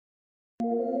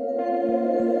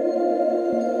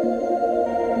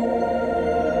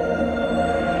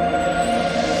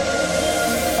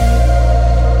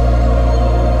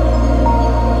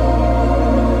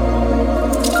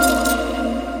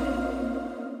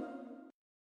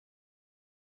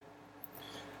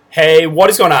Hey, what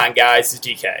is going on, guys? This is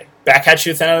DK. Back at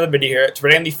you with another video here. It's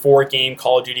running the 4-game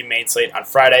Call of Duty main slate on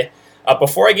Friday.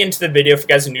 Before I get into the video, if you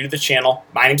guys are new to the channel,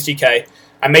 my name's DK.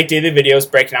 I make daily videos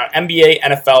breaking out NBA,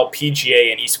 NFL,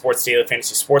 PGA, and esports daily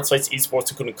fantasy sports slates, esports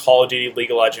including Call of Duty,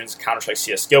 League of Legends, Counter-Strike,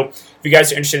 CSGO. If you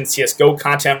guys are interested in CSGO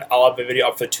content, I'll have a video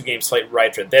up for the 2-game slate right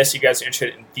after this. If you guys are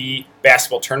interested in the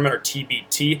basketball tournament, or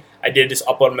TBT, I did just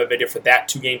upload my video for that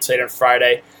 2-game slate on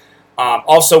Friday.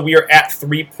 Also, we are at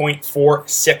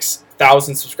 3.46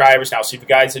 thousand subscribers now, so if you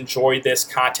guys enjoy this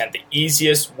content, the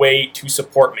easiest way to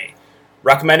support me,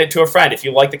 recommend it to a friend if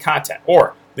you like the content,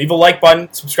 or leave a like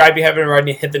button, subscribe if you haven't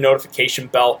already, hit the notification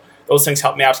bell. Those things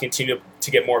help me out to continue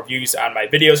to get more views on my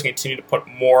videos, and continue to put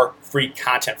more free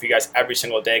content for you guys every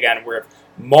single day. Again, we have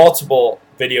multiple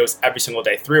videos every single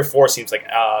day, 3 or 4 seems like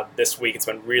this week. It's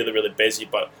been really, really busy,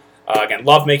 but again,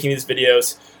 love making these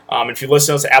videos. If you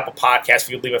listen to Apple Podcasts, if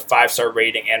you leave a 5-star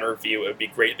rating and review, it would be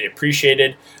greatly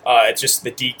appreciated. It's just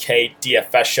the DK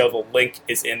DFS show. The link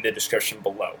is in the description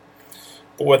below.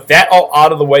 But with that all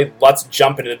out of the way, let's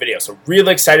jump into the video. So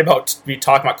really excited to be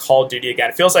talking about Call of Duty again.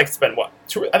 It feels like it's been,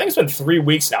 I think it's been 3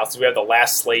 weeks now since we had the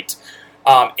last slate.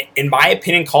 In my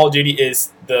opinion, Call of Duty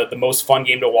is the most fun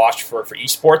game to watch for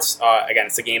esports. Again,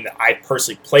 it's a game that I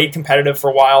personally played competitive for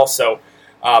a while, so...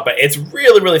 but it's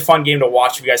really, really fun game to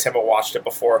watch if you guys haven't watched it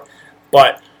before.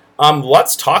 But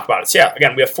let's talk about it. So yeah,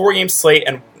 again, we have 4-game slate,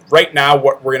 and right now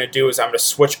what we're going to do is I'm going to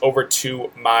switch over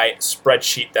to my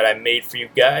spreadsheet that I made for you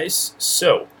guys.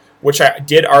 So, which I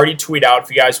did already tweet out. If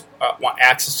you guys want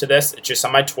access to this, it's just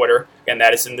on my Twitter. Again,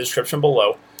 that is in the description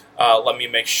below. Let me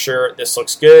make sure this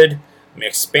looks good. Let me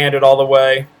expand it all the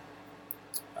way.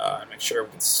 Make sure we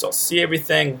can still see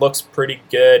everything. Looks pretty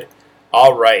good.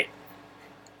 All right.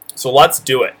 So let's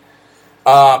do it.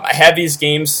 I have these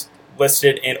games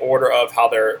listed in order of how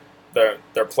they're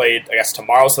played, I guess,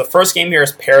 tomorrow. So the first game here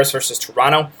is Paris versus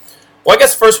Toronto. Well, I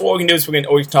guess first what we can do is we can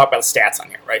always talk about the stats on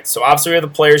here, right? So obviously we have the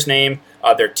player's name,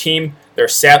 their team, their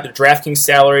Draftkings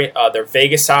salary, their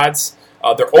Vegas odds,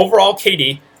 their overall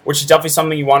KD, which is definitely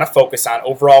something you want to focus on.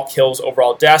 Overall kills,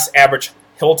 overall deaths, average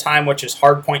hill time, which is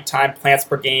hardpoint time, plants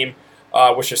per game,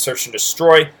 which is search and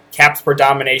destroy, caps per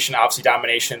domination, obviously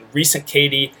domination, recent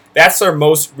KD. That's their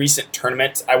most recent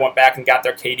tournament. I went back and got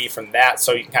their KD from that,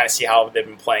 so you can kind of see how they've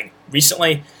been playing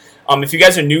recently. If you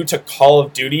guys are new to Call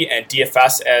of Duty and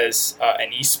DFS as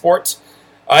an esport,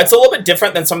 it's a little bit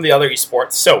different than some of the other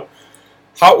esports. So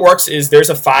how it works is there's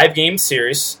a 5-game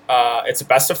series. It's a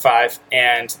best of 5,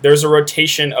 and there's a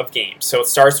rotation of games. So it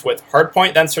starts with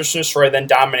hardpoint, then search and destroy, then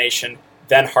domination,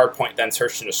 then hardpoint, then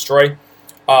search and destroy.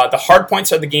 The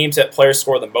hardpoints are the games that players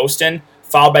score the most in,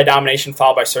 followed by domination,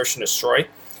 followed by search and destroy.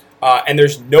 And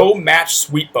there's no match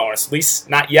sweep bonus, at least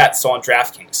not yet, so on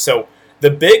Draftkings. So the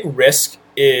big risk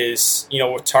is,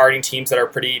 with targeting teams that are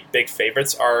pretty big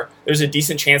favorites, there's a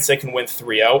decent chance they can win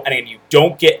 3-0, and you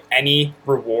don't get any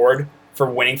reward for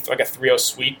winning like a 3-0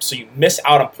 sweep, so you miss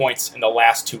out on points in the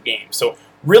last 2 games. So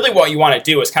really what you want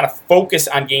to do is kind of focus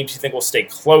on games you think will stay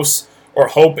close, or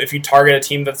hope if you target a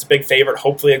team that's a big favorite,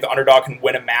 hopefully the underdog can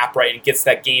win a map, right, and gets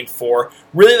that game 4.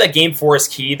 Really, that game 4 is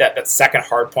key, that second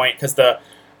hard point, because the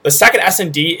second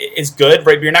S&D is good,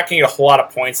 right, but you're not going to get a whole lot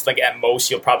of points. Like at most,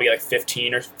 you'll probably get like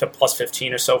 15 or plus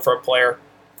 15 or so for a player.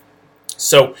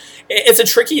 So it's a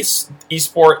tricky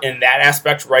esport in that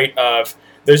aspect, right, of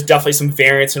there's definitely some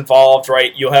variance involved,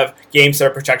 right? You'll have games that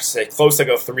are projected to stay close that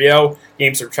go 3-0,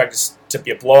 games that are projected to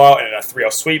be a blowout and a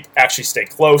 3-0 sweep actually stay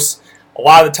close. A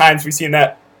lot of the times we've seen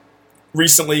that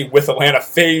recently with Atlanta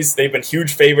FaZe. They've been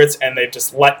huge favorites, and they've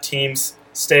just let teams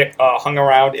stay hung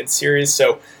around in series.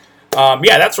 So,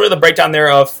 yeah, that's really the breakdown there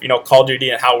of Call of Duty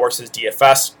and how it works as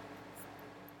DFS.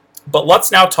 But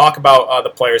let's now talk about the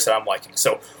players that I'm liking.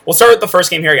 So we'll start with the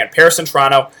first game here again, Paris and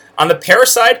Toronto. On the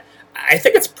Paris side, I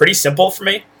think it's pretty simple for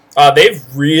me. They've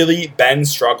really been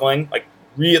struggling.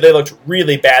 They looked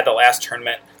really bad the last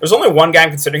tournament. There's only one guy I'm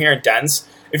considering here in Dens.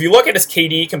 If you look at his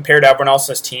KD compared to everyone else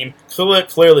in his team,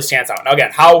 clearly stands out. Now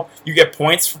again, how you get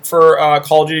points for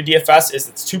Call of Duty DFS is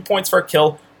it's 2 points for a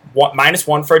kill,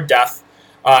 -1 for a death,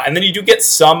 and then you do get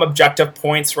some objective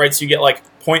points, right? So you get like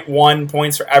 0.1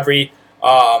 points for every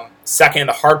second in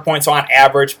the hard points. So on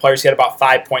average, players get about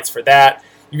 5 points for that.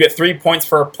 You get 3 points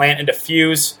for plant and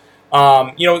defuse.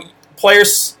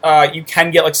 Players, you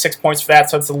can get like 6 points for that,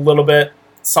 so it's a little bit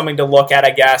something to look at, I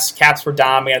guess. Caps per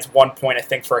dom, it's 1 point, I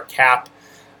think, for a cap.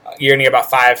 You're going to get about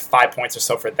 5 points or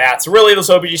so for that. So really, those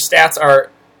OBG stats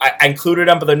I included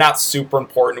them, but they're not super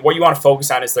important. What you want to focus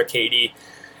on is their KD.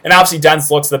 And obviously, Dens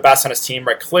looks the best on his team,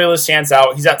 right? Clearly stands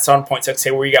out. He's at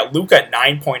 7.6, where you got Luka at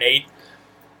 9.8.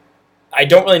 I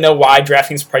don't really know why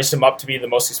DraftKings priced him up to be the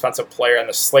most expensive player on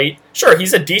the slate. Sure,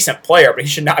 he's a decent player, but he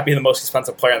should not be the most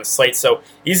expensive player on the slate. So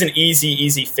he's an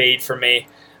easy fade for me.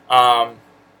 Yeah,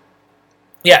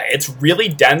 it's really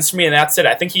dense for me, and that's it.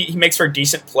 I think he makes for a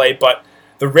decent play, but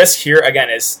the risk here, again,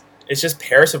 is just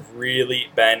pairs have really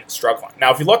been struggling.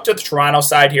 Now, if you looked at the Toronto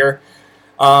side here,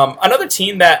 another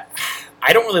team that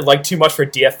I don't really like too much for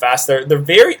DFS. They're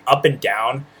very up and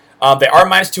down. They are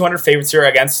minus 200 favorites here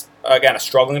against, again, a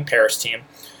struggling Paris team.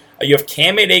 You have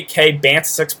Cam at 8K,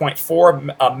 Bance at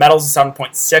 6.4, Metals at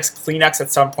 7.6, Kleenex at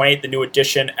 7.8, the new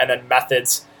addition, and then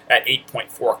Methods at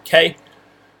 8.4K.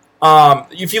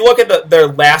 If you look at their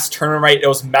last tournament, right, it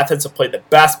was Methods that played the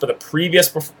best, but the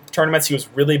previous tournaments he was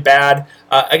really bad.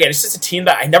 Again, it's just a team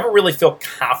that I never really feel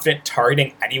confident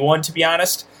targeting anyone, to be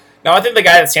honest. Now, I think the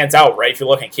guy that stands out, right, if you're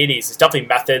looking at KDs, is definitely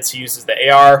Methods. He uses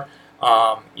the AR.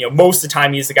 Most of the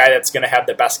time, he's the guy that's going to have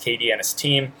the best KD on his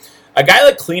team. A guy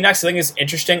like Kleenex, I think, is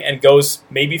interesting and goes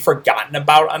maybe forgotten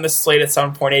about on the slate at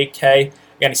 7.8K.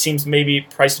 Again, he seems maybe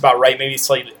priced about right, maybe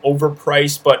slightly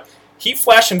overpriced, but he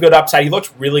flashed some good upside. He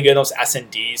looked really good in those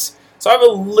S&Ds. So I have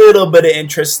a little bit of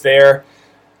interest there.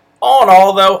 All in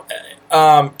all, though,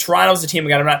 Toronto's a team,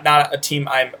 again, not a team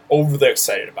I'm overly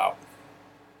excited about.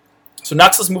 So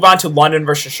next, let's move on to London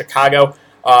versus Chicago.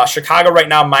 Chicago right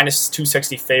now, minus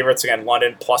 260 favorites. Again,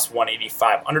 London, plus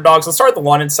 185 underdogs. Let's start with the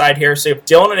London side here. So you have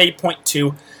Dylan at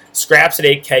 8.2, Scraps at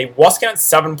 8K, Wuskin at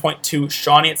 7.2,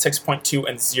 Shawnee at 6.2,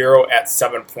 and Zero at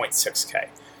 7.6K.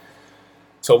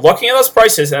 So looking at those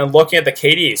prices and looking at the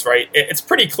KDs, right, it's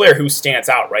pretty clear who stands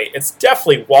out, right? It's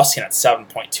definitely Wuskin at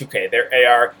 7.2K. Their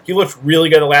AR, he looked really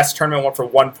good the last tournament, went for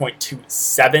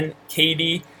 1.27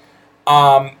 KD.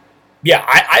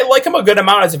 I like him a good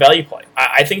amount as a value play.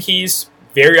 I think he's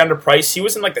very underpriced. He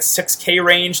was in like the 6K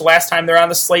range last time they're on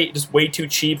the slate, just way too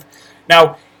cheap.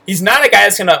 Now, he's not a guy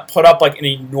that's going to put up like an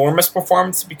enormous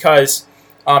performance because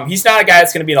he's not a guy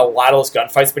that's going to be in a lot of those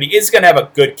gunfights, but he is going to have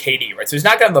a good KD, right? So he's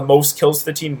not going to have the most kills for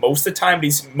the team most of the time, but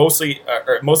he's most of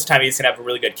the time he's going to have a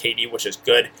really good KD, which is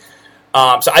good.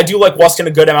 So I do like Wuskin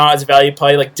a good amount as a value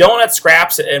play. Like Dylan at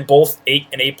Scraps in both 8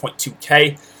 and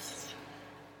 8.2K.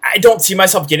 I don't see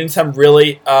myself getting to them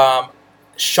really.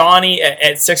 Shawnee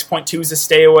at 6.2 is a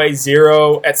stay away.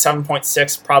 Zero at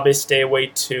 7.6, probably a stay away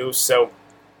too. So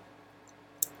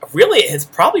really, it's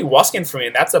probably Wuskin for me,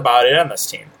 and that's about it on this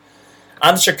team.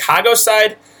 On the Chicago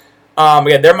side,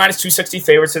 again, they're minus 260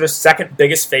 favorites. They're the second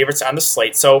biggest favorites on the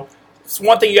slate. So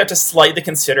one thing you have to slightly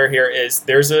consider here is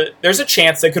there's a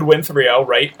chance they could win 3-0,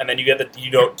 right? And then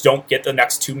you don't get the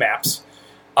next two maps.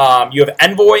 You have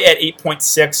Envoy at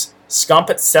 8.6. Scump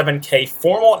at 7K,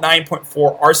 Formal at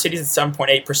 9.4, R-Cities at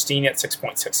 7.8, Pristini at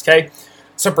 6.6K.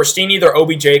 So Pristini, their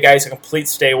OBJ guy, is a complete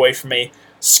stay away from me.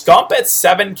 Scump at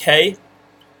 7K,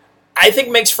 I think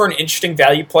makes for an interesting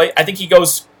value play. I think he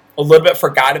goes a little bit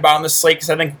forgotten about on the slate because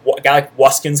I think a guy like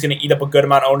Wuskin's going to eat up a good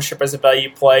amount of ownership as a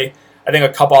value play. I think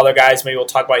a couple other guys, maybe we'll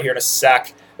talk about here in a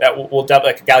sec, that will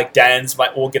definitely, like a guy like Dens,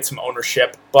 will get some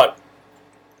ownership. But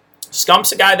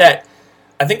Scump's a guy that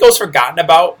I think goes forgotten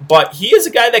about, but he is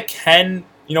a guy that can,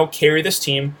 carry this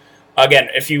team. Again,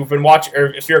 if you've been watching,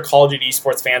 or if you're a Call of Duty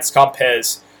esports fan, Scump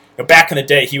has, back in the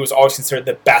day, he was always considered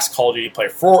the best Call of Duty player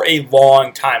for a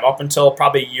long time, up until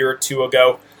probably a year or two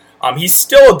ago. He's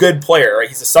still a good player, right?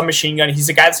 He's a submachine gun. He's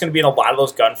a guy that's going to be in a lot of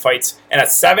those gunfights. And at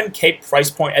 7K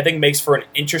price point, I think makes for an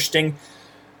interesting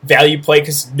value play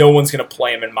because no one's going to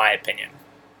play him, in my opinion.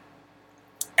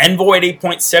 Envoy at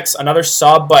 8.6, another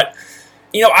sub, but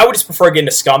I would just prefer getting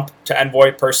to Scump to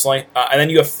Envoy personally. And then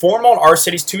you have Formal and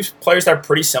R-Cities, two players that are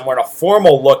pretty similar. Now,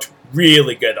 Formal looked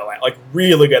really good the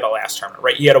last tournament,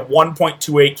 right? He had a 1.28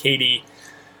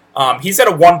 KD. He's at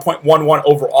a 1.11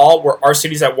 overall, where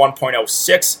R-Cities at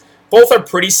 1.06. Both are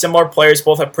pretty similar players.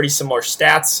 Both have pretty similar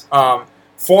stats.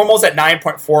 Formal's at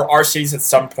 9.4, R-Cities at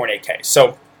 7.8K.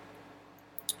 So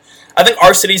I think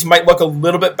R-Cities might look a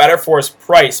little bit better for his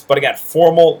price, but again,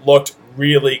 Formal looked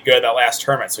really good that last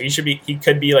tournament. So he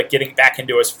could be like getting back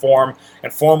into his form.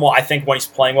 And Formal, I think when he's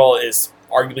playing well, is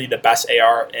arguably the best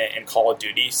AR in Call of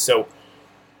Duty. So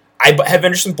I have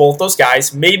interest in both those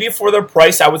guys. Maybe for their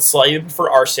price, I would slightly prefer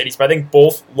R-Cities, but I think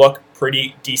both look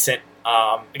pretty decent.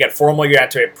 Again, Formal, you're going to have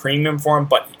to pay a premium for him,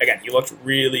 but again, he looked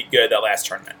really good that last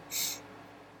tournament.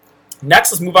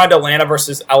 Next, let's move on to Atlanta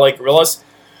versus LA Gorillas.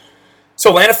 So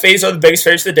Atlanta fades are the biggest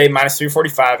favorites of the day, minus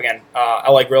 345. Again,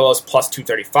 LA Gorillas plus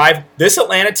 235. This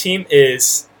Atlanta team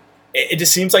it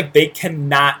just seems like they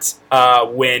cannot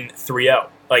win 3-0.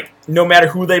 Like, no matter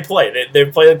who they play. They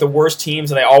play like the worst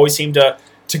teams, and they always seem to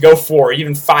go 4,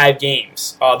 even 5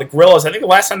 games. The Gorillas, I think the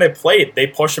last time they played, they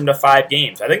pushed them to 5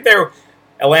 games. I think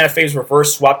Atlanta Faves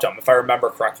reverse swept them, if I remember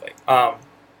correctly.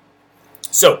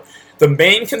 So the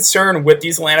main concern with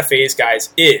these Atlanta FaZe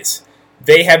guys is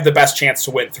they have the best chance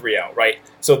to win 3-0, right?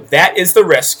 So that is the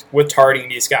risk with targeting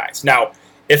these guys. Now,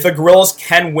 if the Gorillas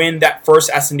can win that first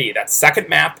S&D, that second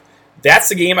map, that's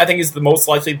the game I think is the most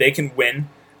likely they can win.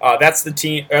 That's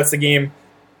the game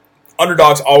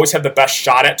underdogs always have the best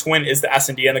shot at to win is the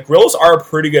S&D, and the Gorillas are a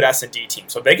pretty good S&D team.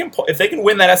 So if they can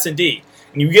win that S&D,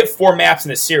 and you get 4 maps in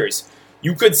this series,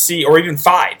 you could see, or even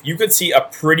 5, you could see a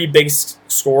pretty big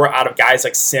score out of guys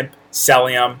like Simp,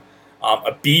 Celium,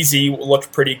 a BZ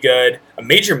looked pretty good. A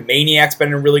Major Maniac's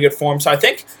been in really good form. So I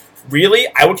think, really,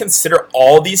 I would consider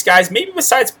all these guys, maybe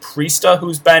besides Priesta,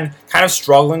 who's been kind of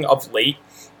struggling of late.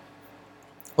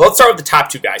 Well, let's start with the top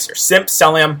 2 guys here. Simp,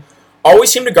 Celium,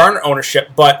 always seem to garner ownership,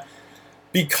 but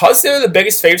because they're the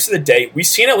biggest favorites of the day, we've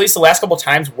seen at least the last couple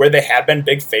times where they have been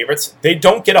big favorites, they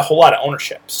don't get a whole lot of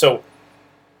ownership. So,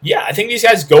 yeah, I think these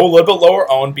guys go a little bit lower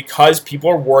owned because people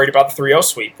are worried about the 3-0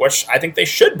 sweep, which I think they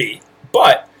should be.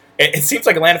 But it seems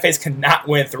like Atlanta FaZe cannot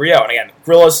win 3-0. And again,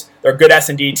 Gorillas, they're a good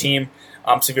S&D team.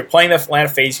 So if you're playing the Atlanta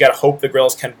FaZe, you got to hope the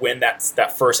Gorillas can win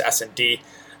that first S&D.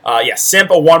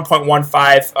 Simp a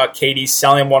 1.15 KD,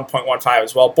 Celium 1.15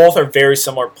 as well. Both are very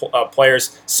similar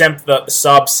players. Simp the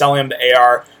sub, Celium the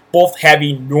AR. Both have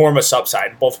enormous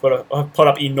upside. Both put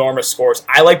up enormous scores.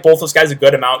 I like both those guys a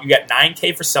good amount. You get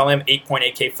 9K for Celium,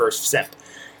 8.8K for Simp.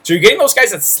 So you're getting those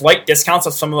guys at slight discounts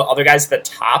of some of the other guys at the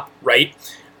top, right?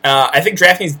 I think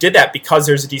Draftkings did that because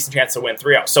there's a decent chance to win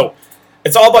 3-0. So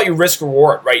it's all about your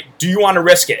risk-reward, right? Do you want to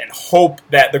risk it and hope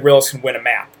that the Gorillas can win a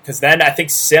map? Because then I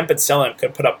think Simp and Celium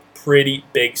could put up pretty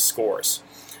big scores.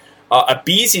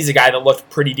 Abeezy's a guy that looked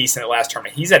pretty decent at last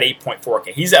tournament. He's at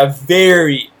 8.4K. He's a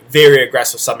very, very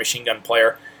aggressive submachine gun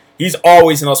player. He's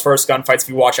always in those first gunfights. If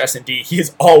you watch S&D,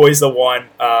 he's always the one,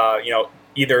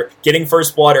 either getting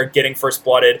first blood or getting first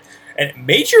blooded. And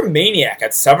Major Maniac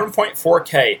at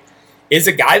 7.4K is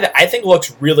a guy that I think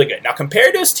looks really good. Now,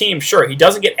 compared to his team, sure, he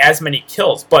doesn't get as many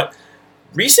kills, but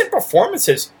recent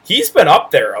performances, he's been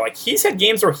up there. Like, he's had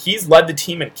games where he's led the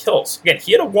team in kills. Again,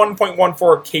 he had a 1.14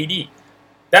 KD.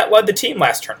 That led the team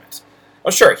last tournament.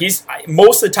 Well, sure, he's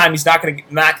most of the time he's not the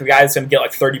guy that's going to get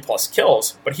like 30-plus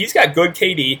kills, but he's got good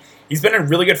KD. He's been in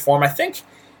really good form. I think,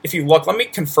 if you look, let me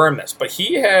confirm this, but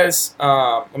he has,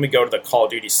 let me go to the Call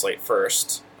of Duty slate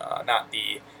first, not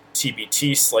the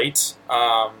TBT slate.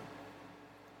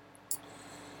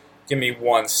 Give me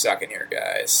 1 second here,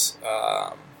 guys.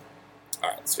 All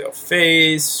right, let's go.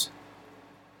 FaZe.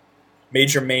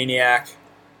 Major Maniac.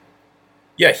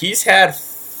 Yeah, he's had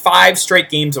 5 straight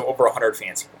games of over 100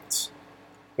 fantasy points.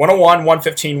 101,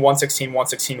 115, 116,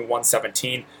 116, and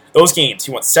 117. Those games,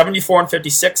 he went 74 and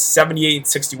 56, 78 and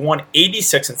 61,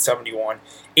 86 and 71,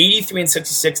 83 and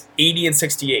 66, 80 and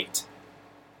 68.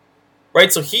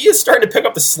 Right, so he is starting to pick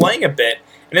up the slang a bit,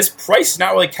 and his price is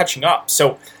not really catching up.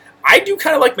 So I do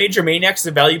kind of like Major Maniac as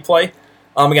a value play.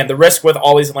 Again, the risk with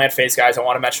all these Atlanta FaZe guys, I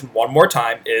want to mention one more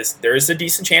time, is there is a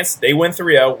decent chance they win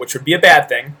 3-0, which would be a bad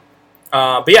thing.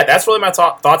 But yeah, that's really my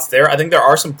thoughts there. I think there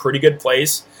are some pretty good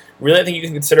plays. Really, I think you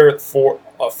can consider 4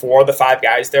 of the 5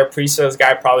 guys there. Priesta's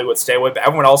guy probably would stay away, but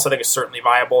everyone else I think is certainly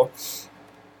viable.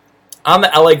 On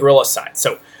the LA Gorilla side,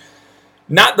 so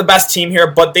not the best team here,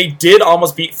 but they did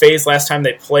almost beat FaZe last time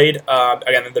they played.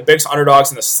 Again, the biggest underdogs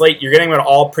in the slate. You're getting them at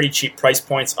all pretty cheap price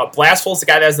points. Blastful's the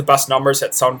guy that has the best numbers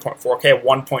at 7.4K,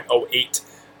 1.08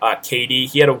 KD.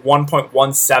 He had a 1.17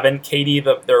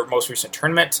 KD their most recent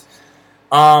tournament.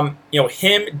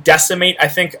 Him, Decimate, I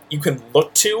think you can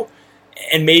look to.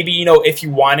 And maybe, if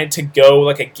you wanted to go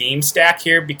like a game stack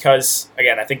here, because,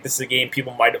 again, I think this is a game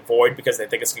people might avoid because they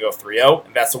think it's going to go 3-0,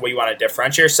 and that's the way you want to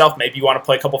differentiate yourself. Maybe you want to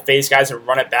play a couple FaZe guys and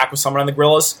run it back with someone on the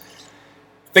Gorillas.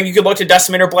 I think you could look to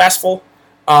Decimate or Blastful,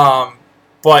 but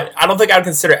I don't think I would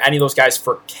consider any of those guys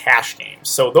for cash games.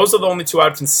 So those are the only 2 I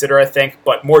would consider, I think,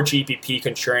 but more GPP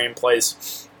contrarian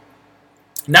plays.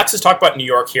 Next, let's talk about New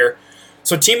York here.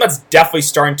 So a team that's definitely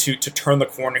starting to turn the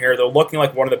corner here. They're looking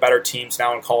like one of the better teams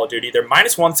now in Call of Duty. They're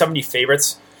minus 170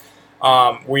 favorites.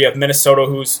 Where you have Minnesota,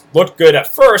 who's looked good at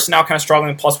first, now kind of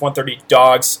struggling, plus 130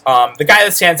 dogs. The guy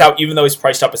that stands out, even though he's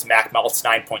priced up, is Mac Melts,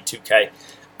 9.2K.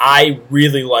 I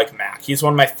really like Mac. He's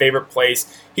one of my favorite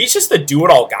plays. He's just the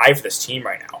do-it-all guy for this team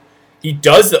right now. He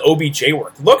does the OBJ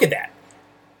work. Look at that.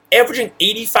 Averaging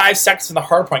 85 seconds in the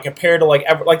hardpoint compared to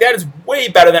that is way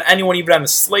better than anyone even on the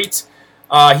slate.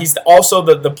 He's also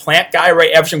the plant guy,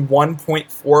 right, averaging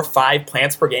 1.45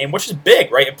 plants per game, which is big,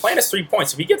 right? A plant is 3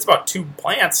 points. If he gets about 2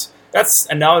 plants, that's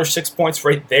another 6 points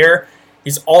right there.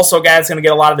 He's also a guy that's going to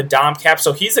get a lot of the dom cap.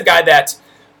 So he's a guy that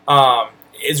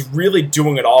is really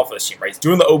doing it all for this team, right? He's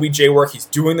doing the OBJ work. He's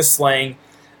doing the slaying.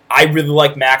 I really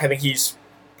like Mac. I think he's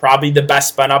probably the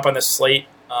best spun up on the slate.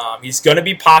 He's going to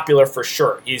be popular for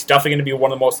sure. He's definitely going to be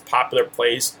one of the most popular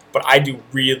plays, but I do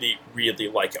really, really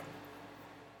like him.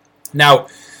 Now,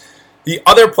 the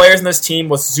other players in this team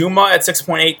was Zuma at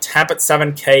 6.8, Temp at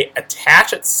 7K,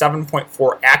 Attach at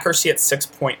 7.4, Accuracy at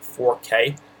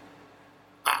 6.4K.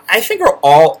 I think are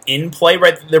all in play,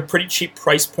 right? They're pretty cheap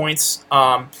price points.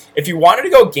 If you wanted to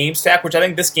go game stack, which I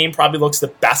think this game probably looks the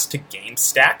best to game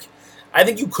stack, I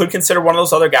think you could consider one of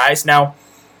those other guys. Now,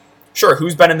 sure,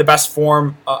 who's been in the best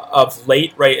form of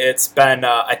late, right? It's been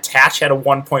Attach at a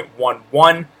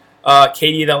 1.11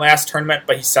 KD that last tournament,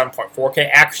 but he's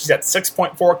 7.4K. Accuracy's at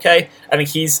 6.4K. I think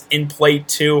he's in play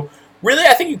too. Really,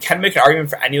 I think you can make an argument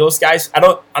for any of those guys. I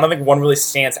don't think one really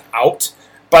stands out,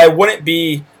 but I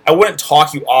wouldn't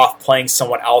talk you off playing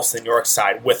someone else in the New York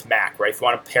side with Mac, right? If you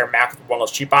want to pair Mac with one of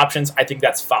those cheap options, I think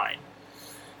that's fine.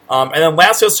 And then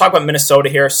lastly, let's talk about Minnesota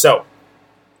here. So,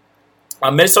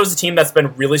 Minnesota's a team that's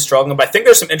been really struggling, but I think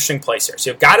there's some interesting plays here.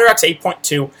 So you have Goddard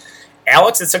 8.2,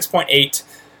 Alex at 6.8,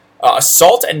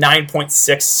 Assault at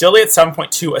 9.6, Silly at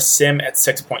 7.2, a Sim at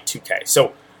 6.2K.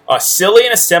 So Silly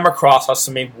and a Sim are cross-houses,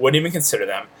 so maybe wouldn't even consider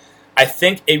them. I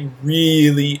think a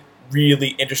really, really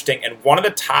interesting and one of the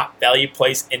top value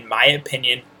plays, in my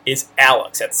opinion, is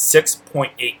Alex at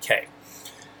 6.8K.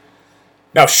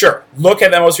 Now, sure, look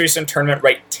at the most recent tournament,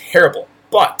 right? Terrible,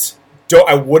 but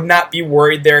I would not be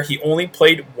worried there. He only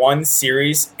played one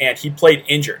series, and he played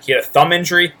injured. He had a thumb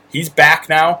injury. He's back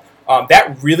now.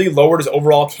 That really lowered his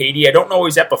overall KD. I don't know where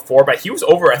he's at before, but he was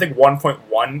over, I think,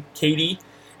 1.1 KD.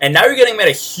 And now you're getting him at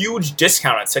a huge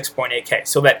discount at 6.8K.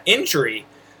 So that injury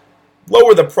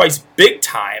lowered the price big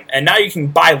time, and now you can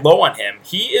buy low on him.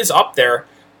 He is up there,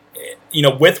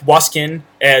 with Wuskin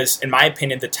as, in my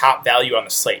opinion, the top value on the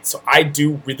slate. So I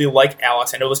do really like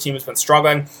Alex. I know this team has been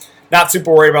struggling. Not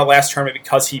super worried about last tournament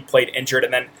because he played injured,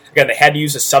 and then again they had to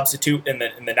use a substitute in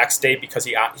the next day because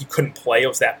he couldn't play. It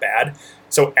was that bad.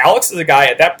 So Alex is a guy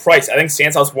at that price I think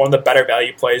stands out as one of the better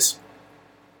value plays.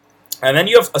 And then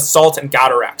you have Assault and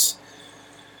Goddard.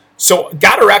 So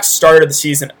Goddard started the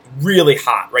season really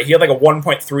hot, right? He had like a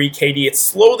 1.3 KD. It's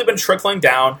slowly been trickling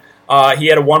down. He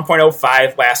had a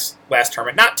 1.05 last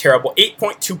tournament. Not terrible.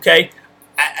 8.2K.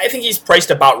 I think he's priced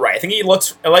about right. I think he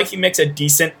looks like he makes a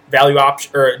decent value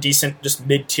option or a decent just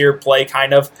mid-tier play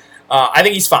kind of. I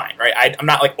think he's fine, right? I'm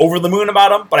not like over the moon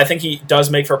about him, but I think he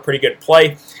does make for a pretty good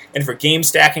play. And for game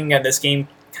stacking, and this game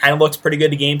kind of looks pretty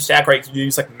good to game stack, right? You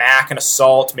use like Mac and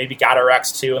Assault, maybe Goddard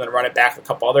too, and then run it back with a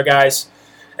couple other guys.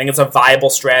 I think it's a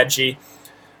viable strategy.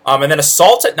 And then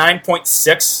Assault at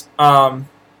 9.6.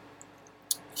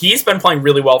 He's been playing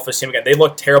really well for this team again. They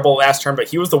looked terrible last term, but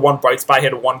he was the one bright spot. He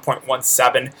had a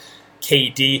 1.17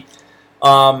 KD.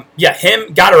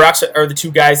 Him, Goddard are the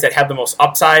two guys that have the most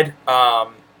upside.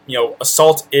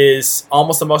 Assault is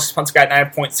almost the most expensive guy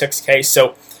at 9.6K.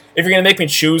 So if you're going to make me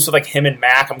choose with like him and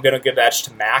Mac, I'm going to give the edge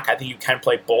to Mac. I think you can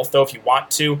play both, though, if you want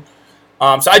to.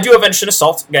 So I do have interest in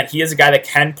Assault. Again, he is a guy that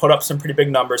can put up some pretty big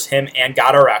numbers, him and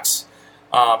Goddard.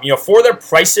 For their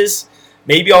prices,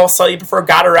 maybe I'll slightly prefer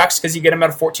Goddard because you get him at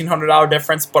a $1,400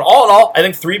 difference. But all in all, I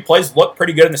think three plays look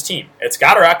pretty good in this team. It's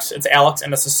Goddard, it's Alex,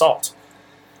 and it's Assault.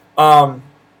 And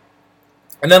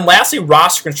then lastly,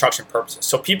 roster construction purposes.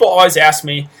 So people always ask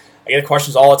me, I get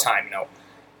questions all the time,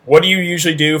 what do you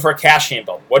usually do for a cash game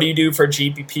build? What do you do for a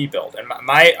GPP build? And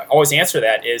my always answer to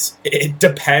that is, it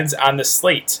depends on the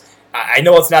slate. I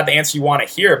know it's not the answer you want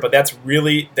to hear, but that's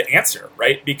really the answer,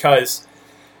 right? Because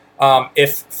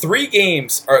if 3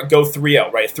 games go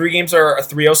 3-0, right? If 3 games are a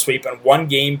 3-0 sweep and 1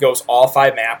 game goes all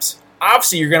 5 maps,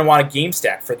 obviously you're going to want a game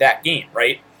stack for that game,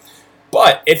 right?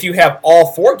 But if you have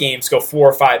all 4 games go 4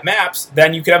 or 5 maps,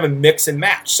 then you could have a mix and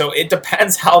match. So it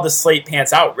depends how the slate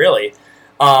pans out, really.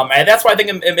 And that's why I think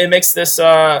it makes this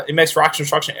roster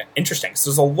construction interesting. Because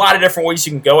there's a lot of different ways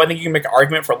you can go. I think you can make an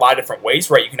argument for a lot of different ways,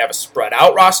 right? You can have a spread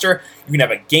out roster, you can have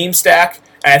a game stack,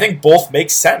 and I think both make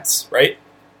sense, right?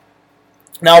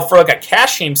 Now, for like a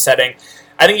cash game setting,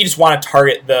 I think you just want to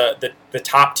target the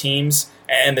top teams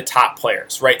and the top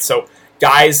players, right? So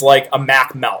guys like a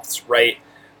Mac Melts, right?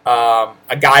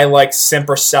 A guy like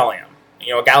Simper Celium,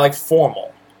 a guy like Formal.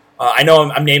 I know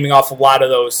I'm naming off a lot of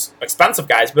those expensive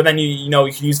guys, but then you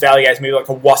can use value guys, maybe like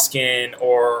a Wuskin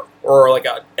or like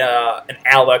an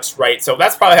Alex, right? So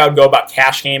that's probably how I'd go about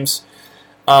cash games.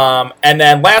 And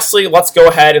then lastly, let's go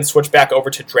ahead and switch back over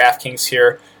to Draftkings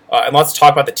here, and let's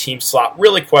talk about the team slot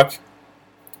really quick.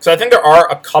 So I think there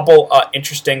are a couple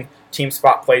interesting team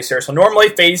spot plays here. So normally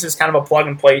FaZe is kind of a plug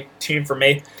and play team for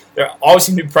me. They're always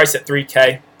seem to be priced at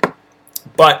 3K,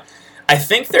 but I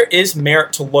think there is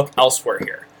merit to look elsewhere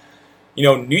here.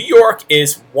 New York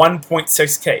is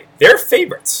 1.6K. They're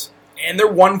favorites, and they're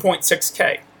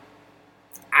 1.6K.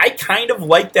 I kind of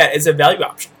like that as a value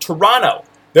option. Toronto,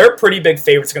 they're pretty big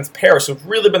favorites against Paris, who've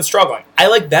really been struggling. I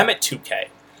like them at 2K.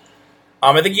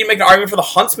 I think you can make an argument for the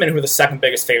Huntsmen, who are the second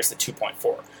biggest favorites at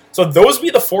 2.4. So those would be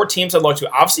the 4 teams I'd look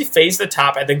to. Obviously, FaZe the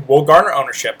top, I think, will garner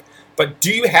ownership. But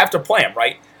do you have to play them,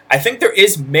 right? I think there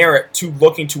is merit to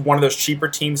looking to one of those cheaper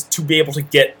teams to be able to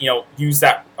get, use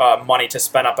that money to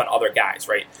spend up on other guys,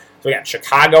 right? So again,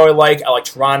 Chicago I like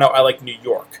Toronto, I like New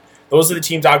York. Those are the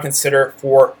teams I would consider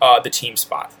for the team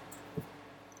spot.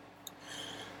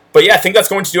 But yeah, I think that's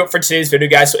going to do it for today's video,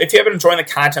 guys. So if you have been enjoying the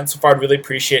content so far, I'd really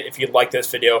appreciate it if you'd like this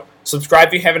video. Subscribe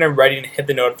if you haven't already and hit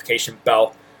the notification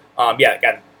bell.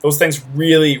 Again, those things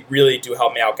really, really do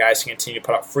help me out, guys, to continue to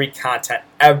put out free content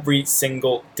every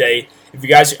single day. If you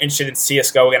guys are interested in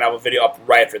CSGO, again, I have a video up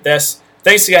right after this.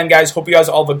 Thanks again, guys. Hope you guys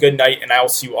all have a good night, and I will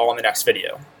see you all in the next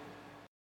video.